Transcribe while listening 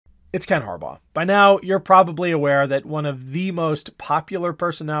It's Ken Harbaugh. By now, you're probably aware that one of the most popular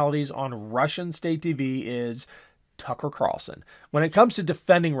personalities on Russian state TV is Tucker Carlson. When it comes to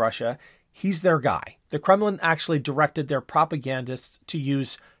defending Russia, he's their guy. The Kremlin actually directed their propagandists to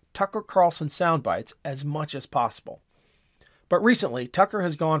use Tucker Carlson sound bites as much as possible. But recently, Tucker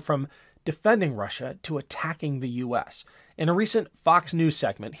has gone from defending Russia to attacking the U.S. In a recent Fox News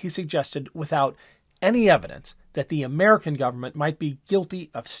segment, he suggested, without any evidence, that the American government might be guilty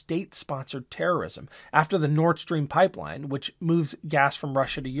of state-sponsored terrorism after the Nord Stream pipeline, which moves gas from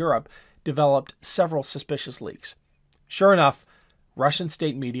Russia to Europe, developed several suspicious leaks. Sure enough, Russian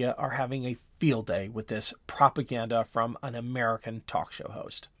state media are having a field day with this propaganda from an American talk show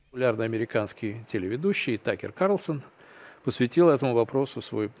host. Популярный американский телеведущий Такер Карлсон посвятил этому вопросу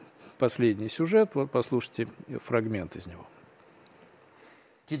свой последний сюжет. Вот послушайте фрагмент из него.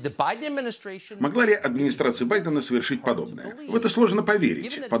 Могла ли администрация Байдена совершить подобное? В это сложно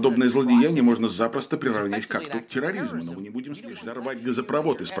поверить. Подобное злодеяние можно запросто приравнять к акту терроризма, но мы не будем взорвать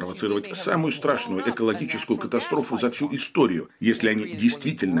газопровод и спровоцировать самую страшную экологическую катастрофу за всю историю. Если они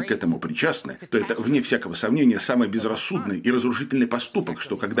действительно к этому причастны, то это, вне всякого сомнения, самый безрассудный и разрушительный поступок,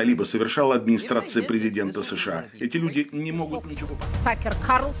 что когда-либо совершала администрация президента США. Эти люди не могут ничего... Такер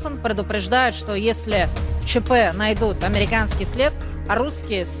Карлсон предупреждает, что если в ЧП найдут американский след, а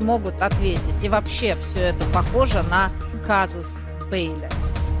русские смогут ответить. И вообще все это похоже на казус Бейли.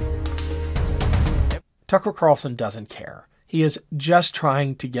 Tucker Carlson doesn't care. He is just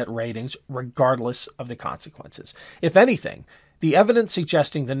trying to get ratings regardless of the consequences. If anything, the evidence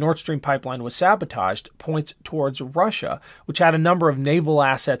suggesting the Nord Stream pipeline was sabotaged points towards Russia, which had a number of naval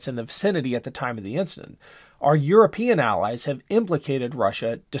assets in the vicinity at the time of the incident. Our European allies have implicated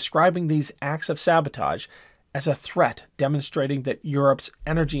Russia, describing these acts of sabotage as a threat, demonstrating that Europe's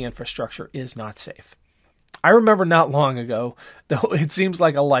energy infrastructure is not safe. I remember not long ago, though it seems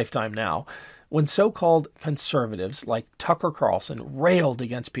like a lifetime now, when so-called conservatives like Tucker Carlson railed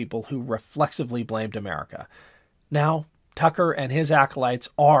against people who reflexively blamed America. Now, Tucker and his acolytes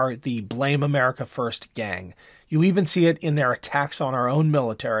are the Blame America First gang. You even see it in their attacks on our own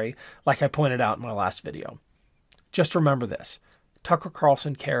military, like I pointed out in my last video. Just remember this. Tucker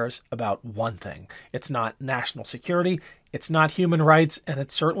Carlson cares about one thing. It's not national security, it's not human rights, and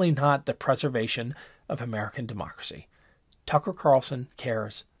it's certainly not the preservation of American democracy. Tucker Carlson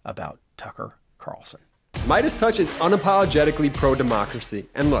cares about Tucker Carlson. MeidasTouch is unapologetically pro-democracy.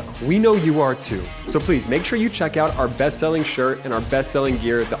 And look, we know you are too. So please make sure you check out our best-selling shirt and our best-selling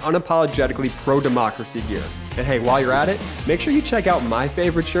gear, the unapologetically pro-democracy gear. And hey, while you're at it, make sure you check out my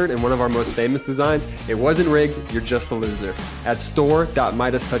favorite shirt and one of our most famous designs. It wasn't rigged, you're just a loser. At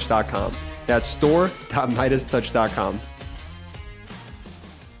store.MeidasTouch.com. That's store.MeidasTouch.com.